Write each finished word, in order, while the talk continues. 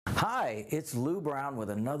Hi, it's Lou Brown with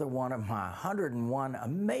another one of my 101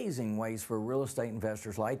 amazing ways for real estate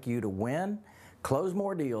investors like you to win, close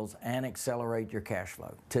more deals, and accelerate your cash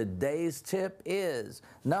flow. Today's tip is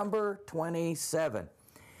number 27.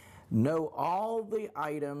 Know all the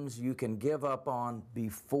items you can give up on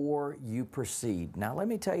before you proceed. Now, let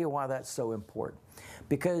me tell you why that's so important.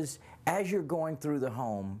 Because as you're going through the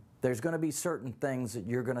home, there's going to be certain things that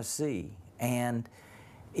you're going to see. And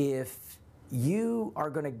if you are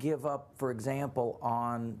going to give up, for example,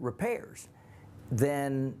 on repairs,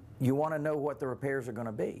 then you want to know what the repairs are going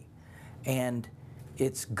to be. And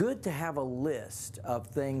it's good to have a list of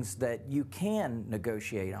things that you can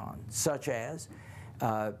negotiate on, such as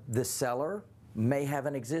the seller may have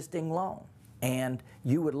an existing loan, and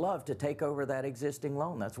you would love to take over that existing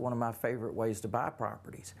loan. That's one of my favorite ways to buy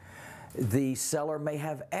properties. The seller may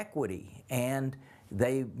have equity, and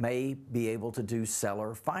they may be able to do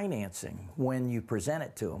seller financing when you present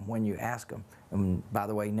it to them, when you ask them. And by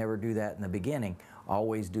the way, never do that in the beginning.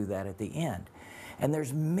 Always do that at the end. And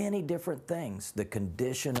there's many different things: the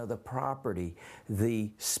condition of the property,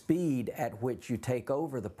 the speed at which you take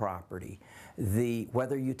over the property,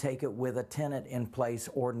 whether you take it with a tenant in place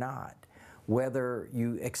or not, whether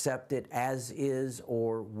you accept it as is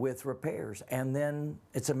or with repairs, and then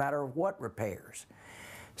it's a matter of what repairs.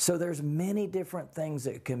 So there's many different things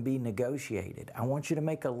that can be negotiated. I want you to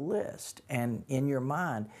make a list, and in your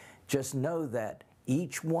mind, just know that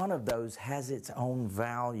each one of those has its own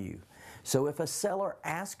value. So if a seller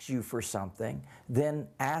asks you for something, then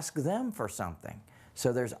ask them for something.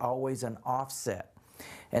 So there's always an offset.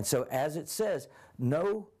 And so as it says,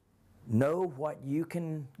 know what you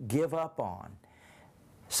can give up on.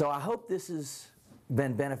 So I hope this has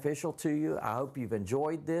been beneficial to you. I hope you've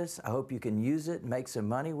enjoyed this. I hope you can use it, make some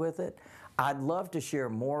money with it. I'd love to share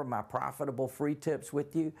more of my profitable free tips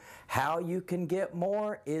with you. How you can get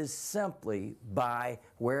more is simply by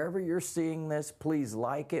wherever you're seeing this, please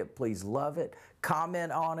like it, please love it,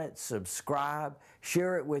 comment on it, subscribe,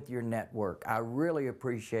 share it with your network. I really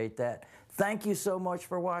appreciate that. Thank you so much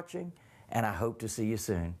for watching, and I hope to see you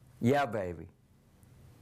soon. Yeah, baby.